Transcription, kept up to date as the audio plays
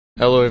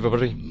Hello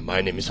everybody, my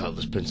name is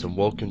Heartlessprince and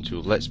welcome to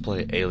Let's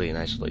Play Alien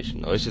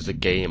Isolation. Now this is a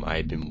game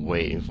I've been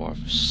waiting for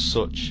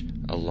such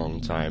a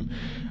long time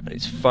and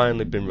it's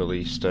finally been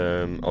released.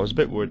 I was a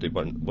bit worried it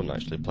wouldn't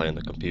actually play on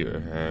the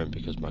computer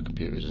because my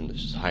computer isn't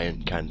this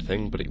high-end kind of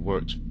thing, but it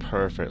works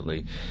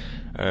perfectly.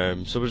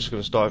 So we're just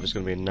going to start. It's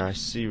going to be a nice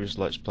serious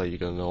Let's Play. You're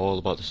going to know all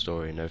about the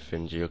story and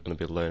everything. You're going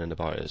to be learning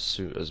about it as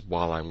soon as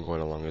while I'm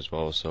going along as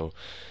well. So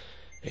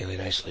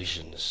Alien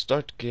Isolation,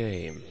 start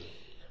game.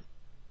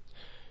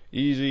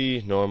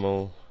 Easy,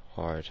 normal,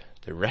 hard.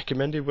 The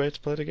recommended way to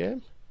play the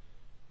game?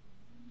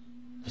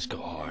 Let's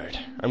go hard.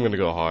 I'm gonna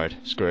go hard.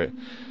 Screw it.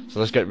 So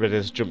let's get rid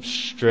of this, jump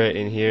straight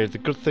in here. The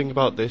good thing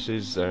about this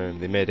is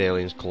they made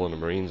Aliens Colonial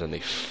Marines and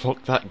they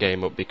fucked that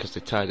game up because they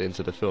tied it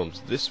into the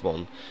films. This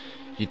one,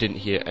 you didn't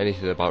hear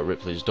anything about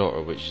Ripley's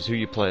daughter, which is who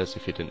you play as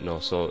if you didn't know.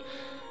 So,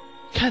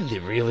 can they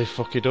really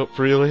fuck it up,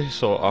 really?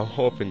 So I'm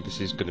hoping this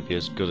is going to be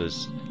as good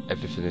as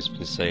everything has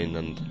been saying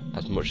and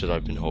as much as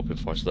I've been hoping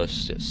for. So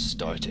let's get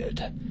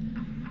started.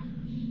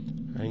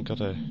 I ain't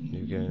got a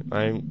new game.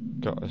 I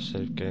ain't got a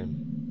save game.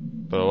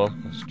 But oh well,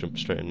 let's jump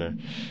straight in there.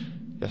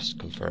 Yes,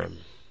 confirm.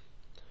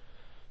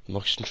 The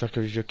motion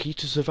tracker is your key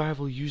to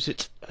survival. Use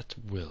it at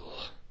will.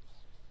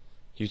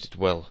 Use it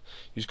well.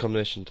 Use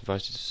combination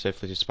devices to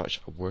safely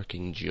dispatch a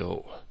working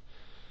Joe.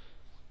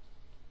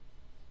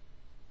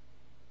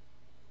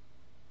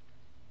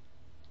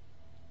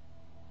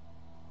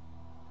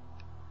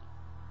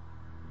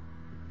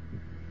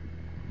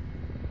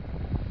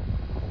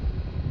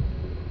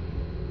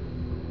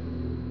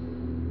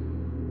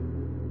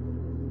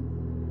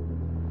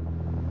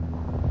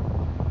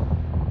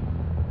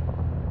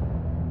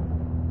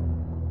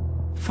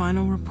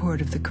 Final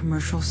report of the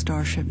commercial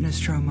starship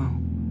Nostromo.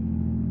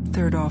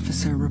 Third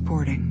officer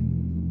reporting.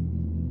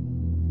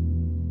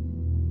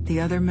 The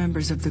other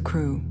members of the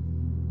crew: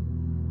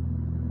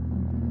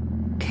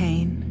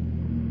 Kane,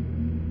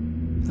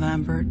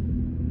 Lambert,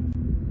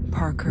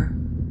 Parker,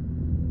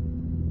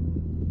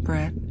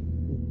 Brett,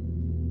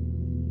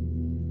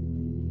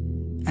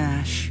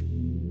 Ash,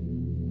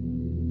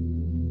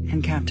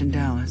 and Captain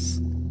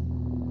Dallas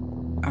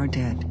are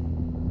dead.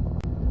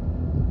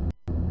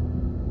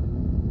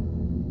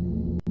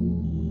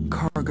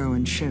 Cargo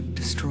and ship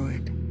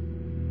destroyed.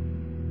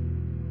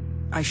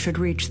 I should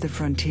reach the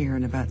frontier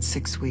in about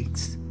 6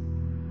 weeks.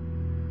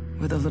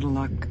 With a little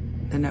luck,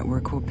 the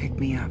network will pick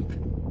me up.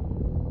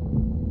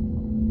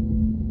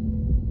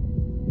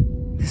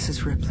 This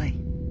is Ripley.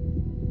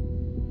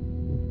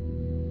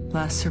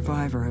 Last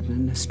survivor of the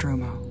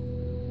Nostromo.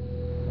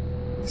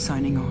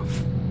 Signing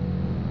off.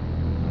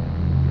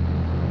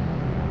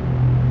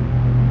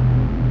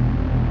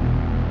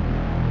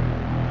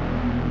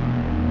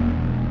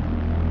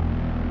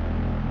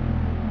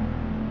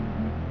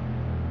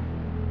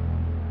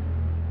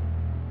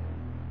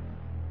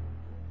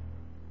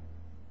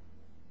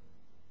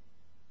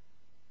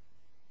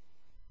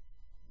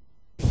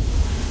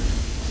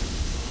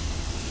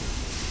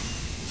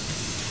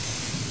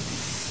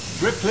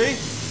 Ripley?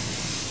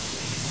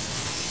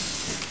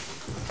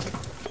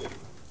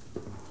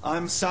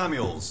 I'm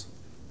Samuels.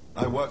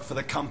 I work for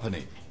the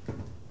company.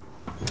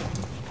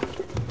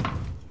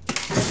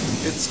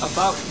 It's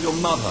about your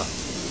mother.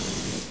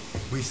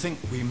 We think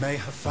we may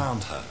have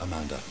found her,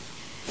 Amanda.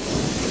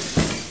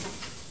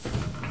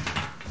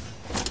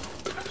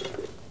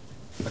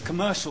 A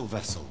commercial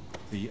vessel,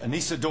 the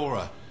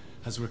Anisadora,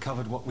 has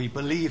recovered what we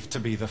believe to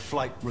be the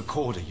flight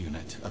recorder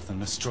unit of the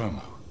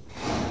Nostromo.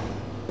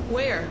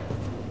 Where?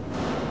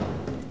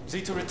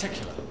 Zeta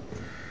Reticula.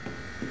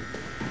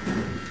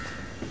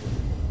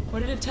 What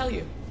did it tell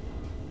you?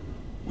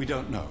 We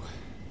don't know.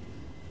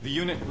 The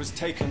unit was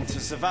taken to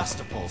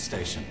Sevastopol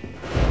station.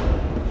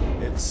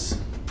 It's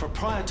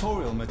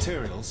proprietorial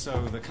material,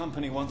 so the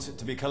company wants it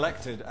to be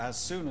collected as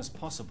soon as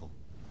possible.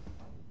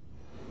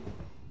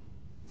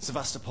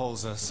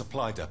 Sevastopol's a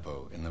supply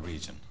depot in the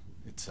region.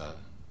 It's a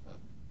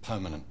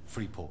permanent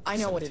free port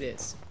facility. I know what it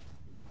is.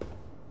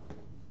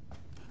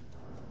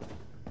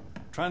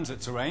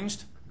 Transit's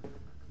arranged.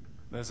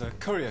 There's a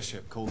courier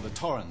ship called the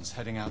Torrens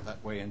heading out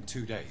that way in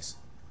 2 days.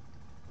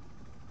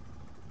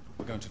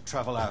 We're going to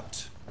travel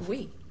out.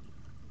 We?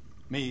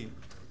 Me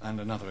and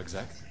another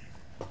exec.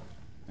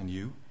 And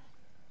you,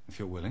 if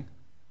you're willing.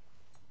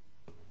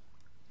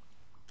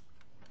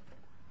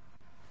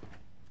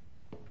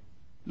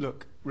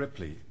 Look,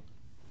 Ripley,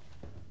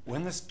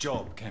 when this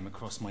job came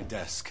across my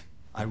desk,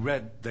 I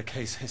read the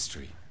case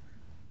history.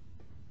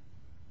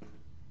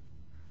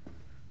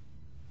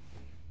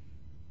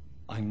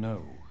 I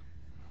know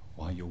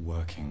why you're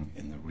working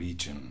in the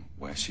region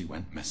where she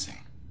went missing.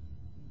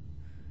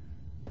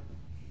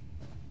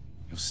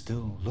 You're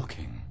still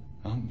looking,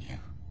 aren't you?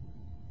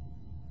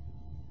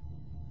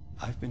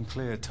 I've been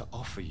cleared to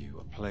offer you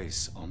a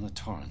place on the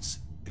Torrens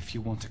if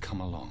you want to come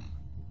along.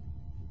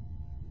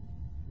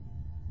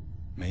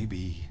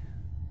 Maybe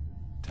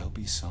there'll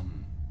be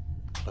some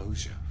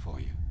closure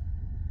for you.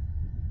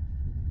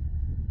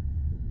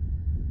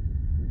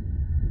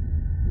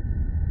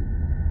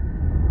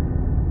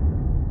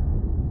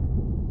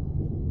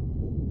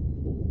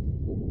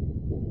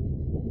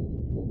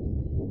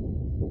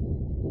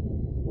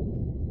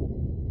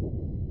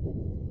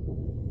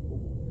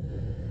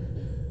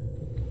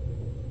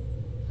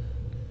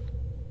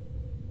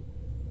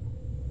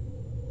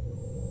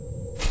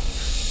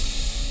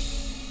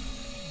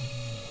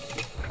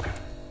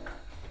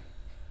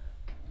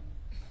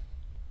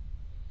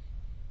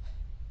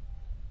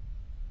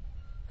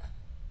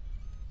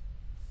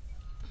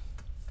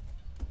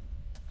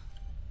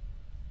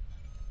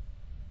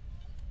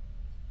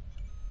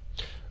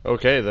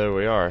 Okay, there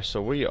we are.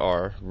 So we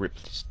are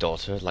Ripley's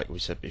daughter, like we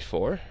said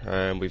before,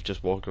 and we've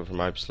just woken up from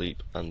hypersleep,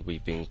 and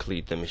we've been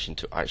completed the mission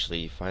to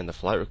actually find the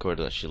flight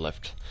recorder that she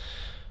left.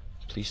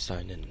 Please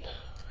sign in.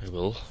 I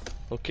will.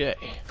 Okay.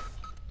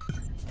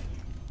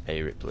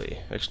 Hey Ripley,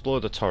 explore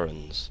the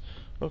Torrens.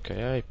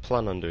 Okay, I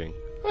plan on doing.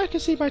 I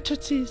can see my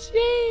tootsies!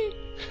 Yay!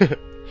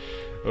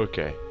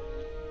 Okay.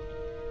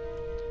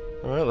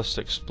 Alright, let's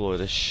explore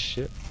this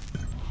shit.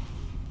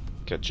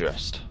 Get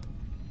dressed.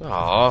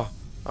 Aww.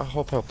 I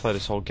hope I'll play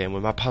this whole game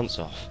with my pants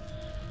off.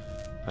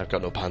 I've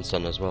got no pants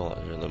on as well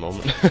at the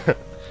moment.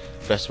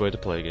 Best way to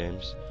play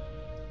games.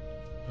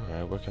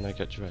 Alright, where can I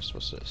get dressed?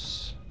 What's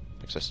this?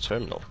 Access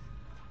terminal.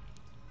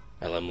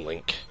 LM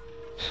Link.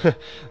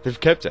 They've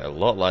kept it a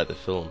lot like the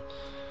film.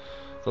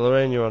 So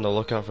Lorraine, you're on the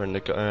lookout for a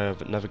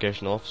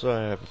navigation officer.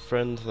 I have a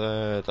friend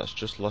that's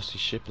just lost his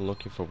ship and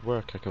looking for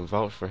work. I can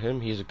vouch for him.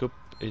 He's good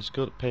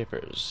at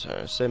papers.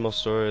 Same old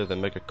story. The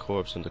mega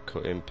corps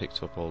undercutting,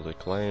 picked up all the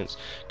clients.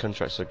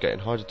 Contracts are getting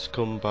harder to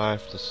come by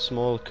for the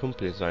smaller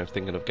companies. I'm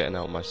thinking of getting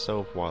out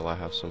myself while I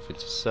have something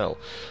to sell.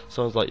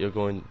 Sounds like you're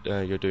doing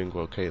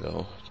okay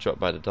though. Dropped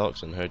by the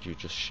docks and heard you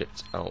just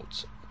shipped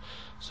out.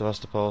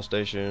 Sevastopol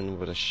station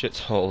with a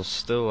shithole.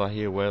 Still, I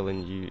hear Whale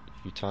and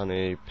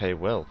Yutani pay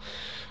well.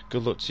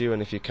 Good luck to you,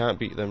 and if you can't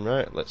beat them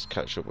right, let's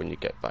catch up when you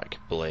get back.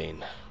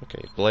 Blaine.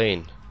 Okay,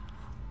 Blaine.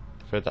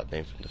 I've heard that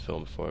name from the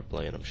film before.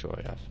 Blaine, I'm sure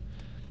I have.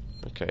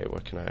 Okay,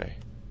 where can I...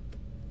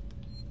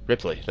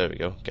 Ripley, there we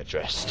go. Get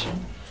dressed.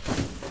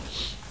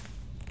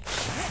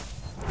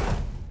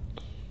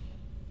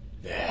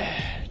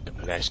 Yeah, got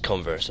my nice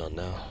Converse on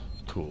now.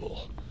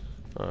 Cool.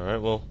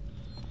 Alright, well...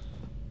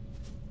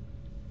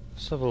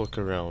 let's have a look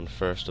around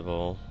first of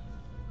all.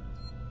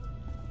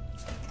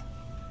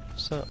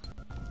 What's that?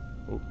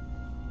 Oh.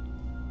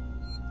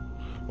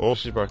 Oh,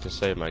 she's about to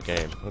save my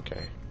game.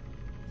 Okay.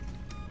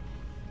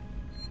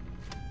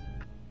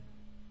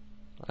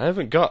 I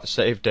haven't got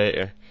save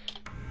data.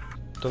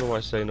 Don't know why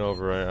it's saying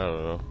overwrite. I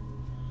don't know.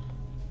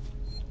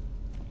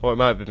 Or it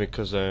might be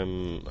because I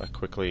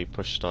quickly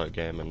pushed start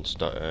game and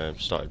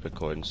started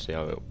recording to see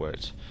how it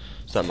worked.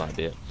 So that might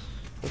be it.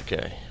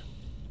 Okay.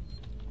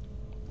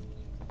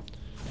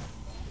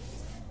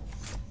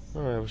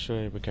 Alright, which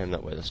way we came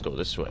that way? Let's go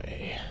this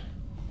way.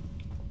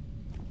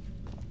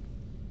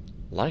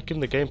 Liking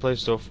the gameplay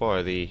so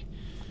far. The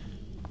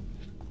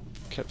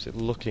kept it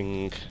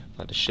looking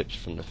like the ships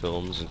from the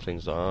films and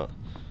things like that.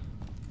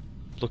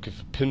 Looking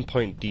for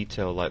pinpoint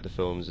detail like the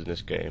films in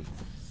this game.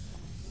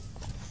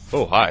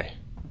 Oh, hi.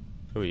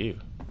 Who are you?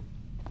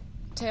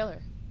 Taylor,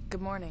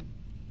 good morning.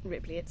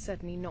 Ripley, it's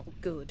certainly not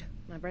good.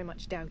 I very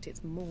much doubt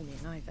it's morning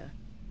either.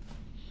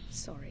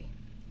 Sorry.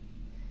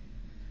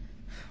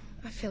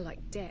 I feel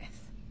like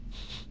death.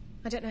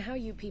 I don't know how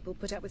you people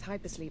put up with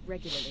hypersleep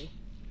regularly.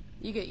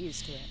 You get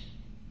used to it.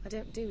 I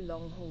don't do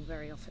long haul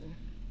very often.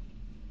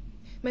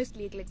 Most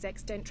legal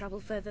execs don't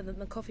travel further than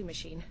the coffee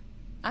machine.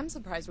 I'm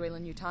surprised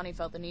Wayland Yutani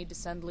felt the need to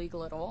send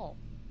legal at all.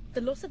 The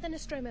loss of the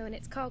Nostromo and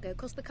its cargo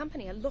cost the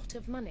company a lot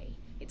of money.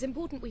 It's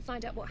important we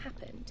find out what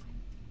happened.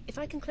 If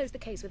I can close the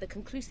case with a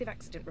conclusive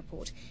accident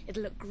report,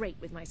 it'll look great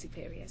with my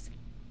superiors.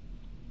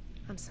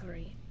 I'm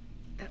sorry.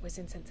 That was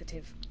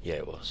insensitive. Yeah,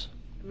 it was.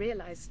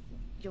 Realize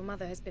your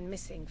mother has been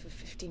missing for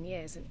 15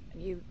 years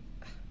and you...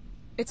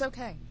 It's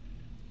okay.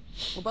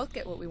 We'll both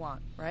get what we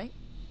want, right?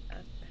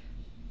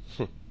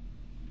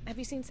 Have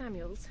you seen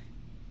Samuels?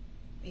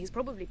 He's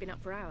probably been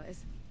up for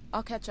hours.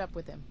 I'll catch up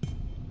with him.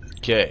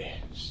 Okay,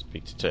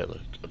 speak to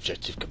Taylor.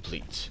 Objective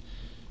complete.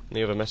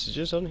 Any other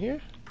messages on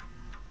here?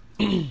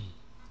 Oh,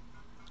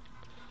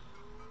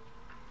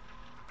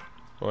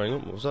 hang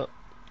on, what was that?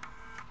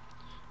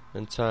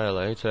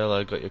 Entirely,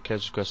 Taylor, I got your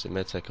case request. It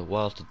may take a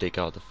while to dig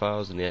out the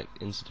files and the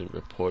incident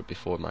report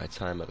before my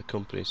time at the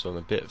company, so I'm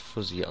a bit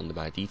fuzzy on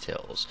my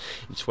details.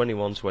 In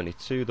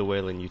 2122, the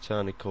Wayland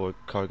Yutani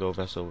cargo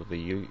vessel with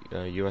the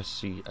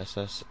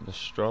USCSS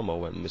Nostromo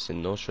went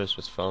missing. No trace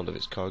was found of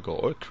its cargo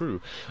or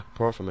crew,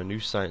 apart from a new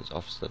science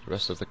officer. The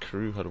rest of the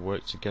crew had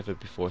worked together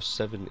before,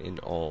 7 in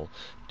all.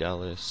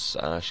 Dallas,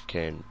 Ash,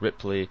 Kane,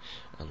 Ripley,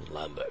 and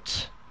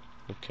Lambert.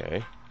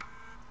 Okay.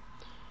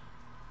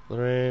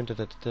 Lorraine,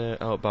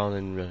 outbound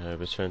and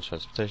return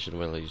transportation,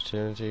 well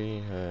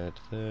utility.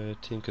 The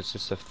team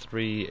consists of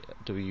 3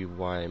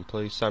 WY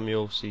employees.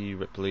 Samuel, C.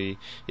 Ripley.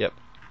 Yep.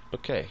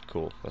 Okay,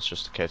 cool. That's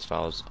just the case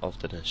files of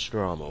the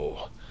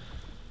Nostromo.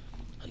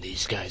 And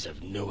these guys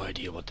have no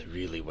idea what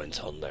really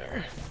went on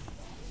there.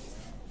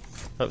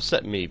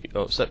 Upset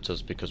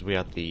us because we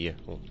had the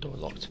door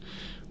locked.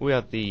 We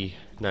had the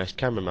nice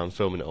cameraman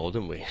filming it all,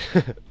 didn't we?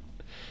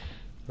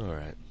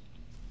 Alright.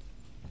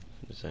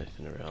 Is there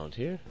anything around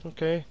here?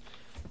 Okay.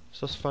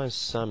 So let's find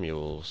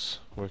Samuels.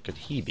 Where could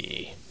he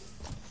be?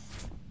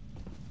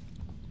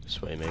 This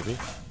way, maybe.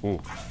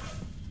 Ooh.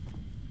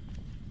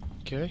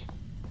 Okay.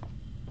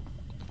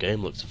 The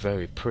game looks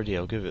very pretty,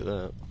 I'll give it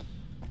that.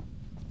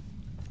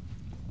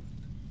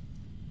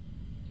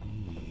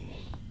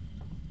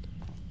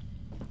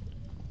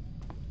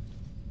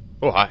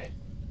 Oh, hi.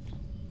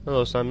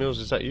 Hello, Samuels,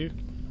 is that you?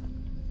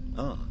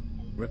 Ah,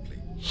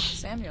 Ripley.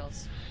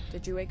 Samuels.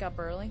 Did you wake up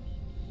early?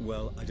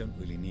 Well, I don't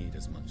really need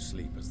as much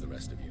sleep as the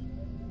rest of you.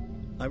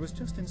 I was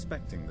just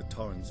inspecting the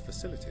Torrens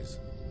facilities.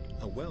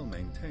 A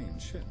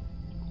well-maintained ship.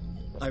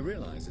 I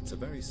realize it's a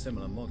very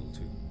similar model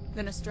to...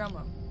 The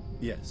Nostromo.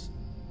 Yes,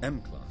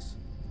 M-class.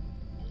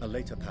 A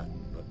later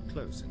pattern, but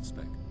close in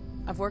spec.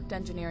 I've worked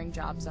engineering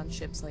jobs on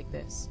ships like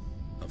this.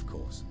 Of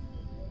course.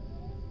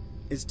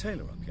 Is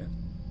Taylor up yet?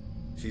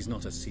 She's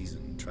not a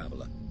seasoned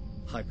traveler.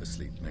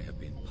 Hypersleep may have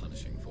been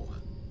punishing for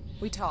her.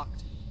 We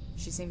talked.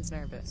 She seems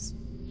nervous.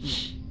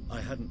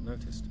 I hadn't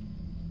noticed.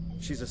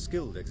 She's a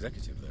skilled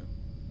executive, though.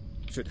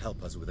 Should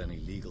help us with any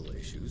legal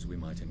issues we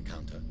might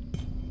encounter.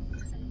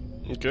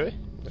 Okay,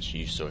 that's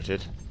you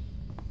sorted.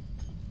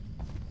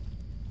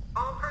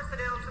 All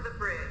personnel to the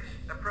bridge.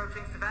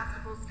 Approaching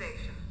Sevastopol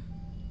Station.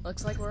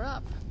 Looks like we're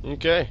up.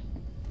 Okay.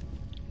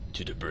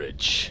 To the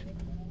bridge.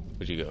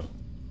 Where'd you go?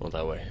 Oh,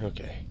 that way.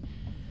 Okay.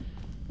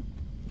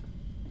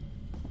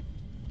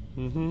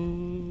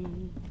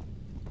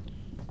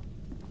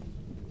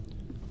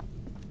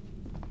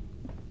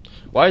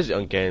 Why is it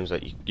on games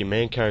that your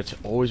main character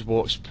always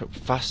walks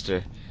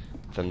faster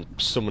than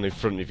someone in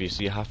front of you,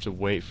 so you have to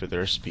wait for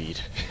their speed?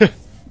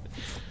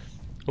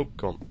 Oh,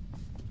 come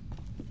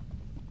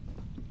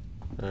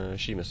on.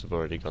 She must have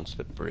already gone to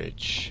the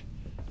bridge.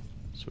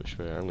 So which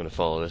way? I'm going to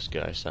follow this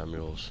guy,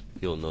 Samuels.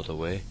 He'll know the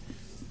way.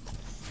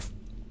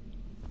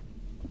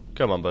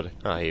 Come on, buddy.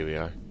 Ah, here we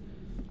are.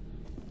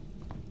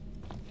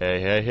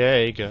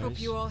 Hey, guys. Hope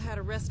you all had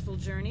a restful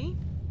journey.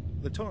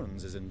 The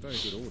Torrens is in very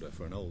good order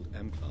for an old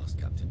M-class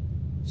captain.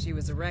 She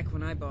was a wreck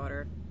when I bought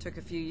her. Took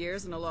a few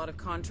years and a lot of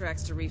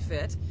contracts to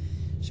refit.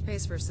 She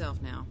pays for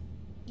herself now.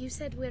 You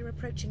said we're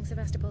approaching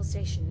Sevastopol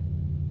Station.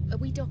 Are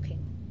we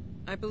docking?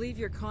 I believe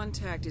your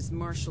contact is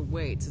Marshal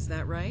Waits, is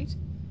that right?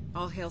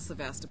 I'll hail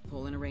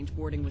Sevastopol and arrange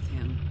boarding with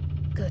him.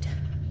 Good.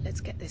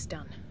 Let's get this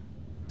done.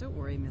 Don't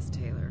worry, Miss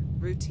Taylor.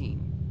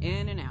 Routine.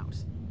 In and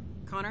out.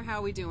 Connor,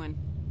 how we doing?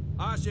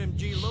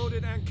 SMG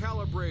loaded and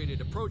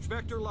calibrated. Approach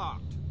vector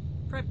locked.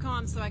 Prep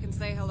con so I can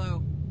say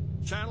hello.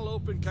 Channel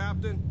open,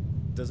 Captain.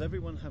 Does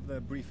everyone have their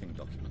briefing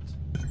documents?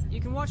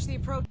 You can watch the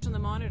approach on the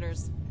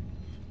monitors.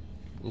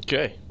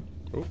 Okay.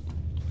 Oh.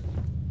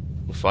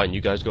 Well, fine,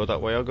 you guys go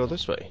that way, I'll go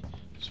this way.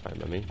 It's fine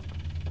by me.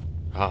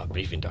 Ah,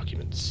 briefing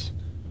documents.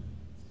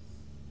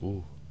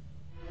 Ooh.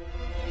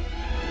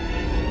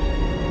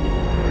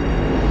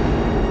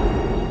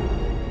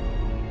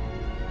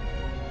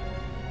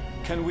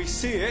 Can we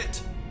see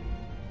it?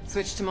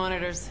 Switch to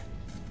monitors.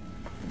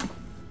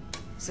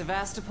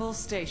 Sevastopol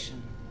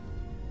Station.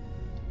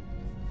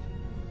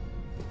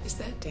 Is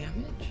that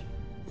damage?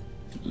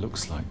 It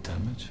looks like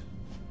damage.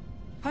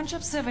 Punch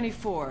up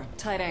 74,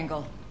 tight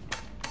angle.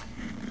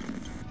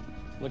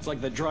 Looks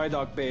like the dry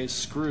dock bay is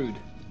screwed.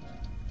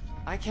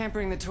 I can't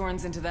bring the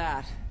Torrens into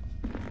that.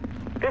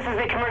 This is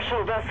a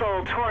commercial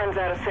vessel, Torrens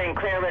out of St.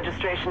 Clair,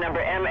 registration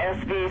number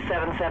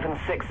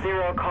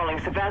MSV7760, calling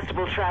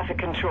Sevastopol Traffic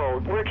Control.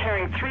 We're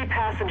carrying 3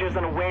 passengers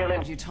on a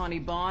Wayland. Yutani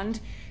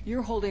Bond,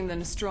 you're holding the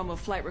Nostromo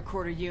flight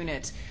recorder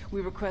unit. We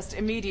request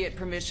immediate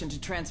permission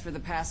to transfer the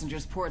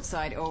passengers port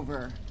side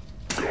over.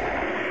 This Waits,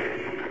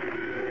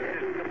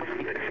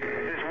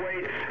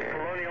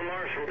 Colonial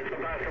Marshal,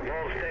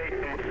 Sevastopol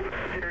Station,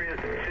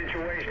 serious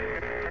situation.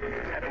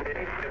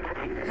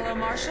 Hello,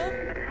 Marshal?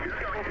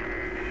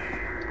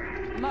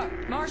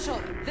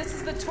 Marshal, this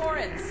is the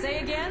Torrens. Say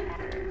again?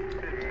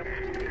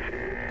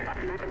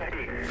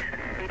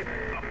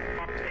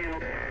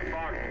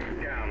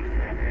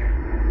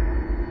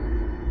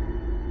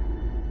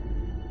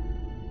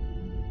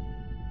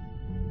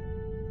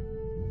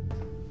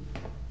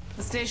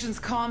 The station's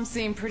comms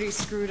seem pretty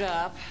screwed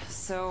up,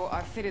 so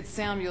I fitted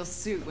Samuel's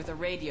suit with a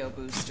radio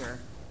booster.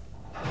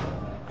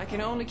 I can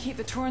only keep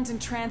the Torrens in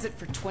transit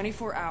for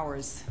 24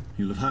 hours.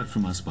 You'll have heard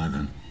from us by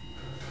then.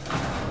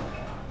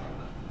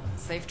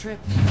 Safe trip.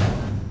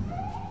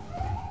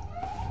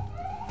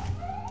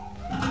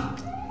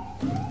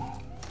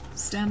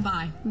 Stand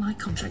by. My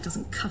contract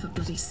doesn't cover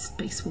bloody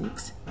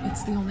spacewalks.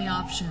 It's the only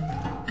option,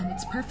 and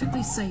it's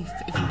perfectly safe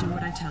if you do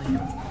what I tell you.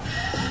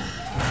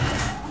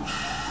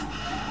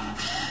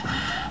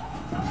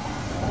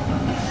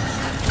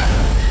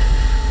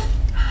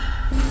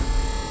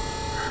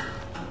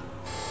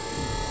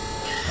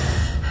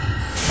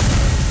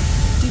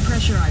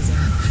 Depressurizer.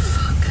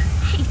 Fuck.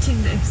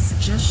 Hating this.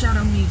 Just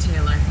shadow me,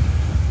 Taylor.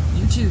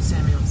 You too,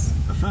 Samuels.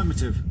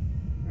 Affirmative.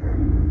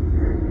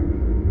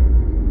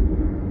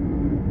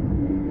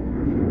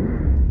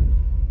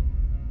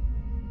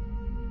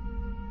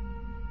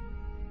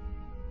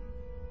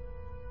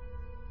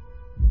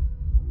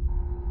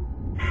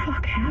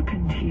 Fuck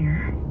happened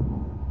here?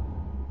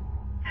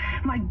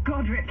 My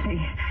God, Ripley.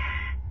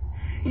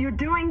 You're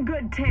doing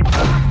good, Taylor.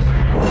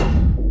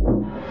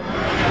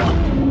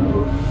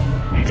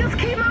 Just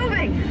keep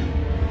moving!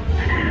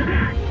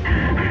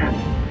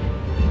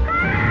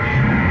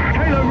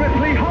 Taylor,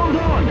 Ripley, hold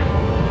on!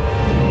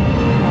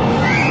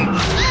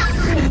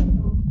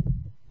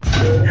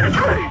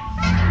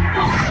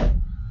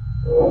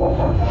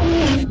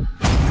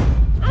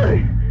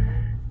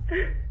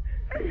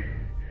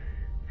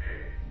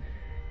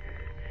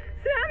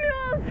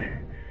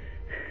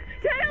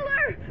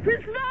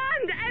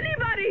 Respond!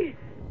 Anybody!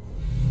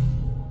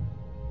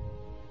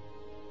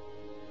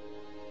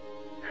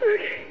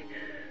 Okay.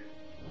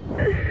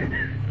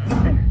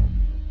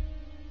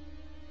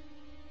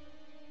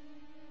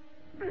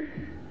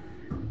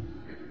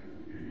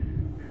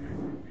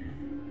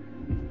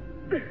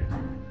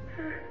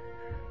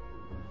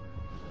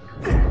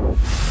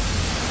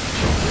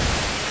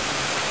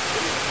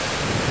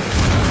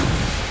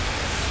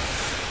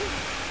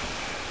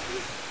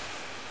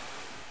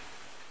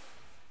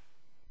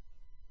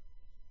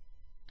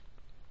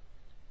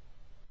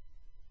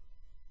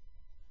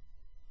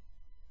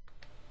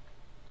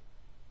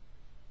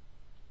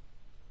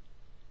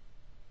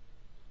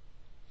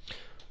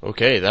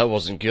 Okay, that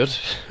wasn't good.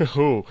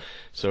 Oh,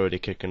 it's already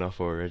kicking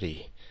off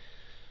already.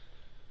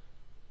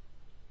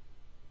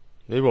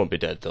 They won't be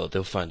dead though,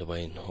 they'll find a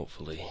way in,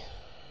 hopefully.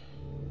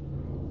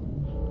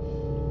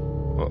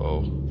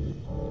 Uh-oh.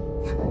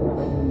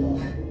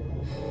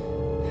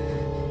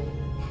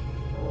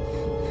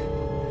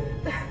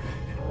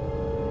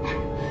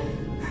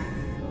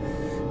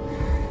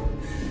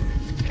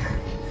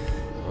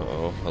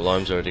 Uh-oh,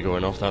 alarm's already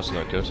going off, that's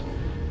not good.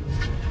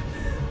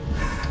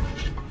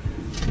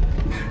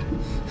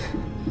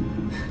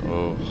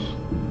 Oh.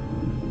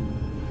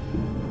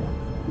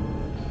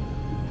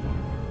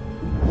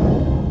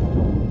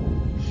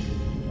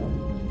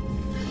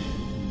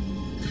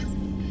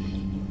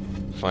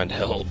 Find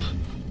help.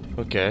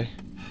 Okay.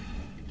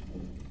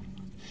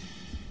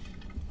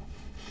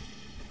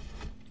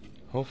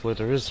 Hopefully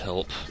there is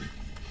help.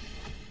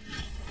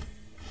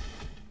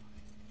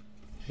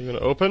 You gonna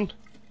open?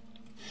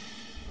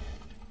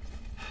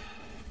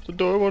 The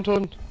door won't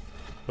open.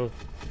 Oh.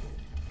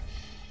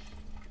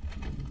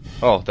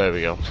 Oh, there we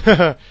go.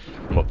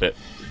 Muppet.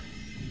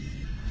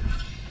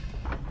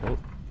 Oh.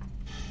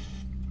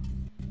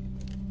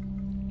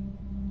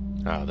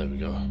 Ah, there we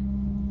go.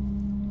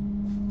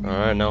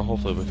 Alright, now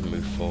hopefully we can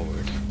move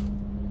forward.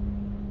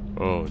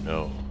 Oh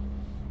no.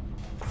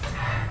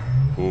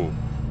 Ooh.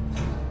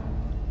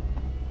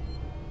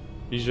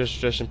 Use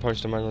registration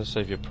points to manually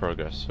save your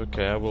progress.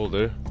 Okay, I will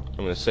do.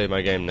 I'm gonna save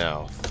my game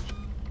now.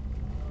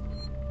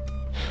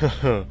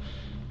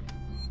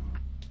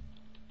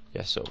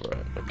 Yes,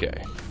 alright,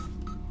 okay.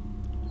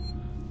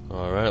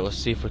 Alright, let's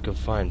see if we can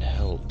find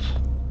help.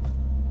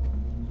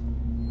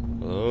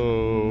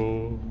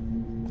 Hello?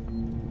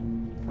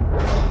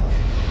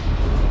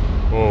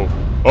 Oh.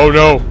 Oh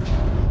no!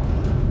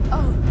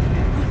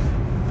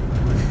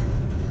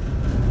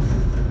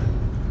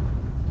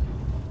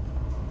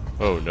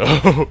 Oh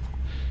no!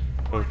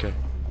 Okay.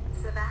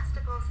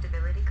 Sevastopol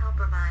stability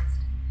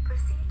compromised.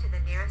 Proceed to the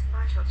nearest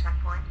Marshall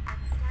checkpoint and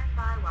stand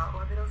by while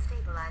orbital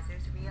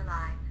stabilizers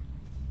realign.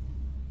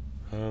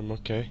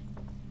 Okay.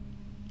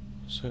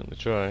 Certainly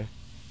try.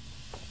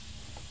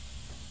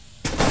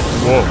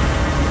 Whoa!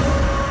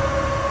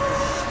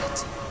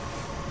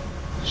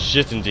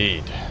 Shit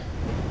indeed.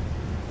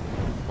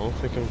 I don't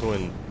think I'm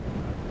going.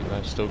 Can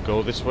I still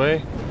go this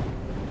way?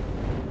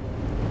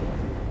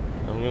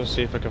 I'm gonna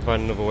see if I can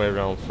find another way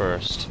around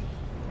first.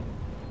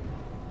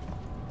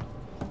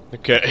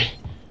 Okay.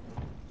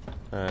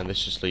 And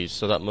this just leads,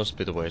 so that must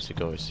be the way to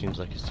go. It seems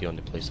like it's the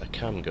only place I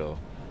can go.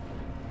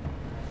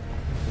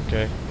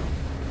 Okay.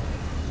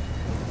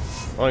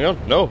 Oh, hang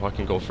on. No, I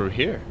can go through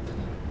here.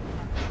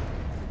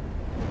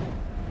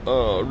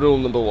 Oh, rule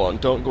number 1.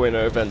 Don't go in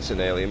our events in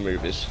alien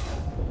movies.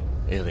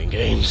 Alien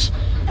games.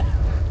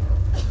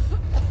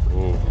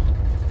 Ooh.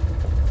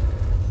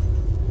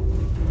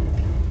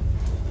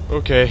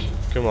 Okay,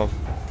 come on.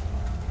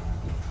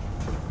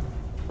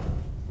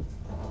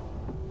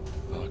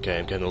 Okay,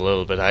 I'm getting a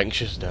little bit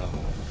anxious now.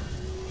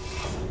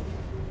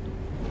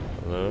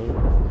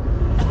 Hello?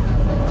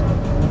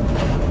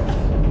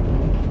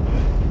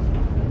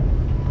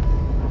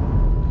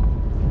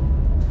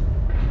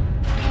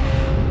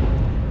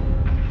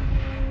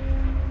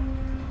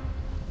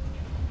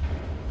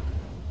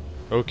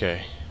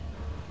 Okay.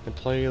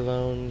 Employee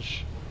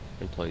lounge.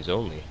 Employees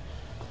only.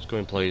 Let's go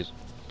employee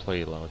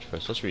lounge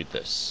first. Let's read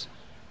this.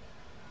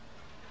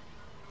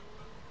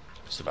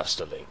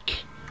 Sevastopol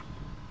link.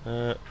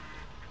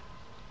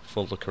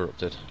 Folder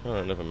corrupted.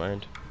 Oh, never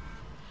mind.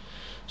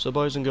 So,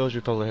 boys and girls,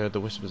 you've probably heard the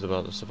whispers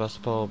about the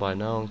Sevastopol by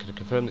now and can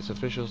confirm it's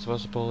official.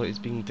 Sevastopol is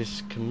being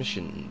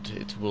decommissioned.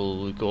 It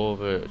will go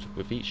over it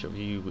with each of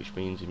you, which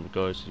means in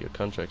regards to your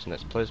contract's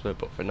next placement,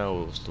 but for now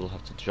we will still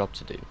have a job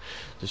to do.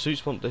 The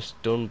suits want this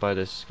done by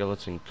the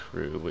skeleton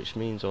crew, which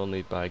means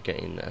only by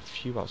getting a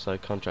few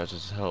outside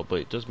contractors to help,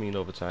 but it does mean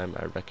over time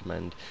I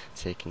recommend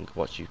taking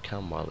what you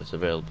can while it's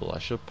available. I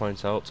should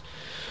point out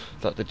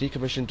that the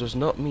decommission does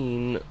not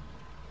mean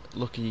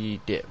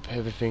lucky dip.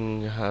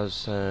 Everything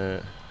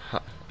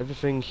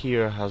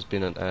here has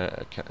been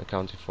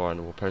accounted for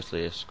and will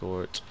personally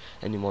escort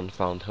anyone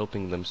found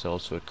helping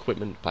themselves to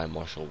equipment by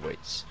martial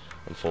weights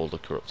and folder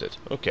corrupted.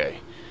 Okay.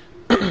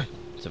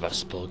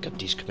 Sevastopol got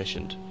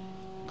decommissioned.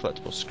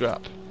 Collectible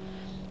scrap.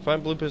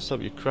 Find blueprints to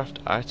help you craft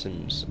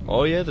items.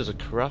 Oh yeah, there's a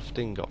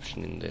crafting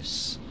option in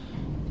this,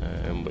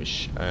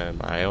 which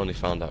I only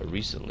found out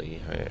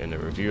recently in a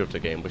review of the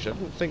game, which I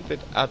didn't think they'd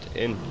add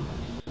in.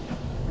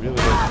 really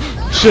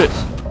don't. Shit!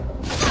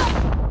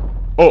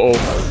 Uh-oh.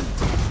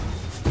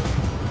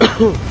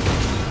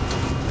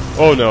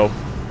 Oh no.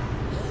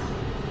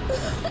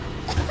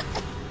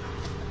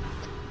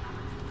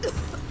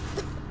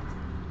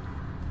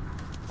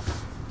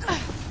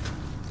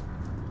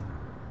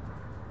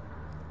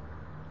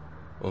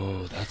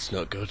 Oh, that's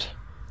not good.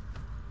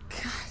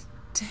 God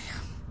damn.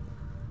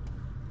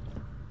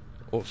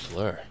 Oh,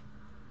 flare.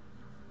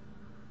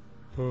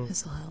 Oh.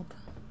 This'll help.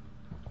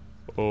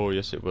 Oh,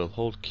 yes it will.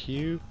 Hold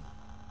Q.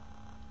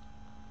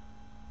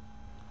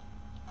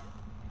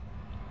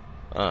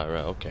 Ah,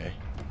 right, okay.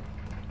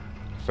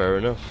 Fair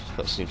enough.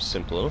 That seems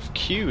simple enough.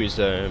 Q is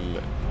a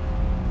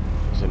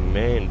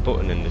main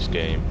button in this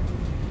game.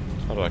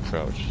 How do I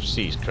crouch?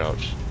 C is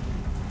crouch.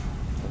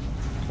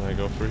 Can I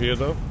go through here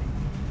though?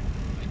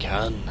 I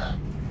can.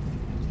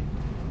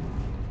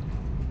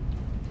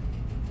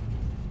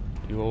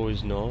 You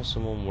always know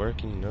someone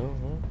working? No?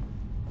 Huh?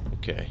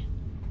 Okay.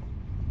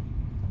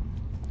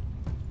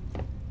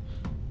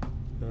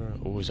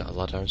 Oh, is that a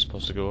ladder I'm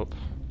supposed to go up?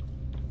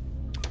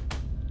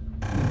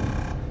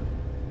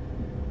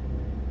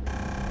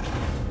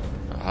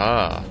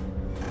 Ah.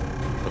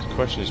 But the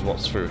question is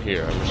what's through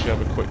here. I'm just gonna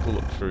have a quick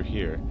look through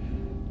here.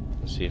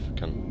 Let's see if I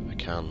can.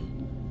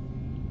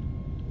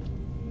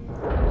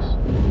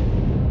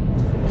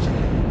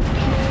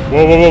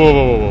 Whoa, whoa, whoa, whoa,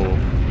 whoa, whoa, whoa.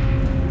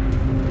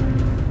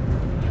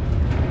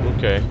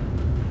 Okay.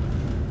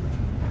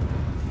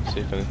 Let's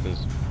see if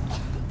anything's...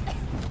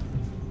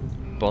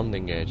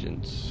 Bonding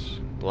agents.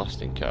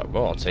 Blasting cap.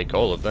 Oh, I'll take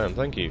all of them,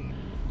 thank you.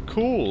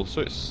 Cool,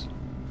 so it's...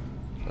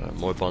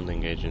 more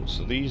bonding agents.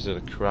 So these are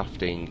the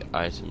crafting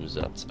items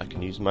that I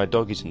can use. My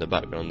dog is in the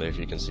background there if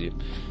you can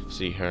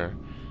see her.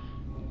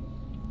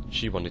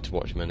 She wanted to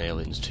watch my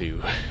aliens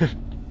too.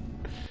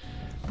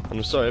 And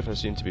I'm sorry if I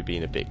seem to be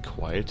being a bit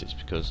quiet, it's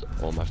because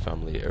all my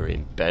family are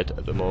in bed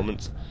at the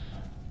moment.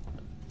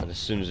 And as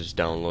soon as it's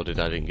downloaded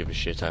I didn't give a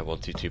shit, I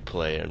wanted to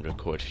play and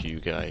record for you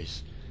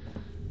guys.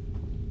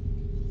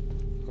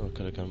 Oh,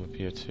 could have gone up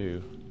here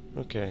too.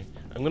 Okay,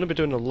 I'm going to be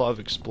doing a lot of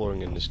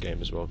exploring in this game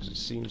as well, because it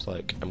seems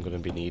like I'm going to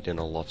be needing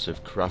a lot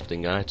of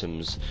crafting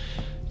items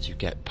to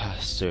get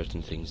past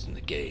certain things in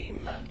the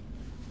game.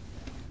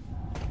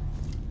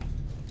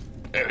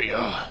 There we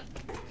go.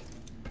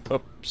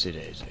 Oopsie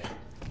daisy.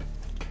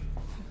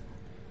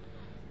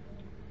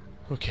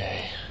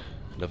 Okay,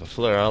 another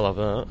flare, I'll have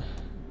that.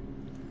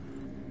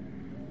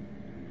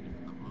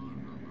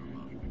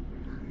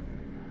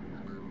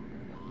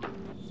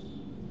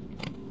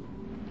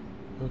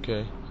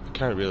 Okay, I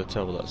can't really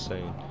tell what that's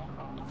saying.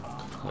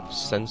 That's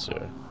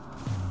sensor.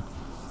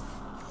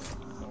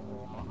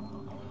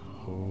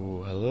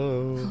 Oh,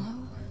 hello.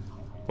 Hello?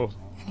 Oh.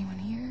 Anyone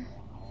here?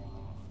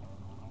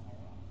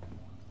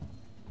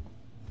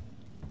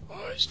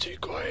 Oh, it's too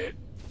quiet.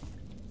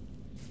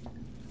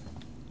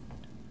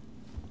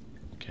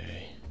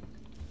 Okay.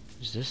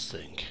 What's this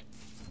thing?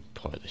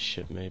 Part of the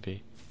ship,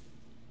 maybe.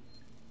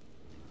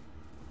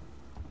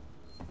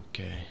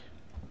 Okay.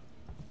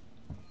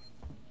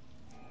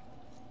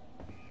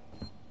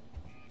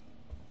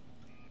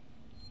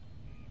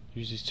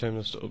 Use these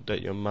terminals to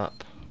update your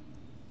map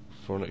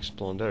for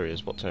unexplored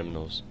areas. What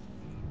terminals?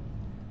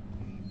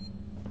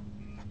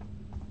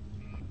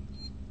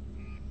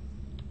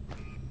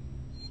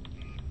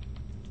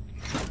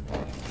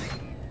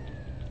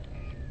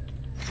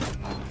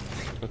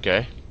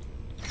 Okay.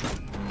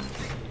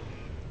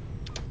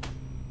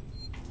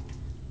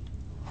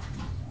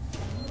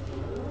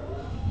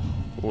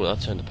 Oh,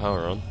 that turned the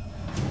power on.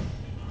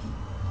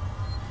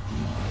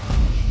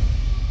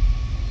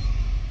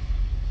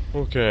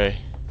 Okay.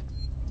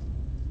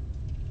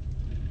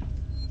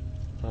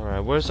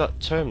 Alright, where's that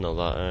terminal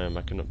that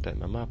I can update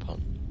my map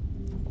on?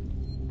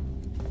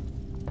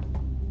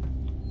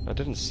 I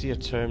didn't see a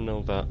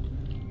terminal that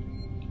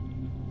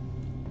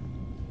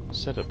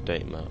said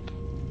update map.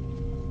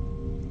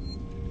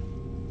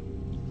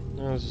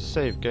 No, there's a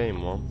save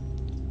game one.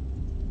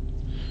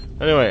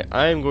 Anyway,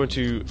 I'm going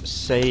to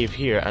save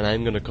here and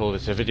I'm going to call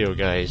this a video,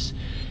 guys.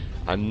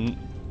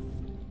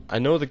 I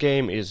know the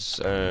game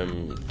is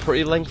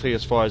pretty lengthy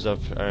as far as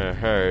I've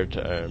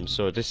heard,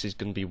 so this is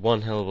going to be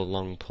one hell of a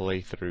long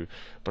playthrough,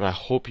 but I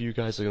hope you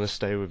guys are going to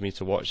stay with me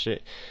to watch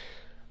it.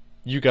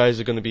 You guys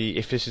are going to be,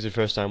 if this is your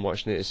first time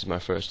watching it, this is my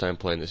first time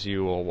playing this,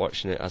 you are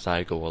watching it as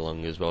I go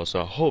along as well,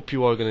 so I hope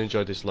you are going to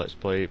enjoy this Let's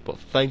Play, but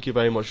thank you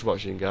very much for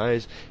watching,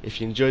 guys.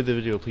 If you enjoyed the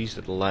video, please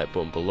hit the like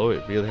button below,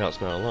 it really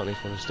helps me out a lot, and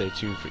if you want to stay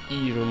tuned for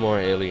even more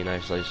Alien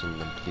Isolation,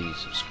 then please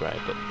subscribe.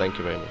 But thank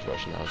you very much for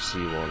watching, I'll see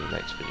you on the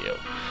next video.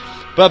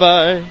 Bye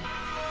bye!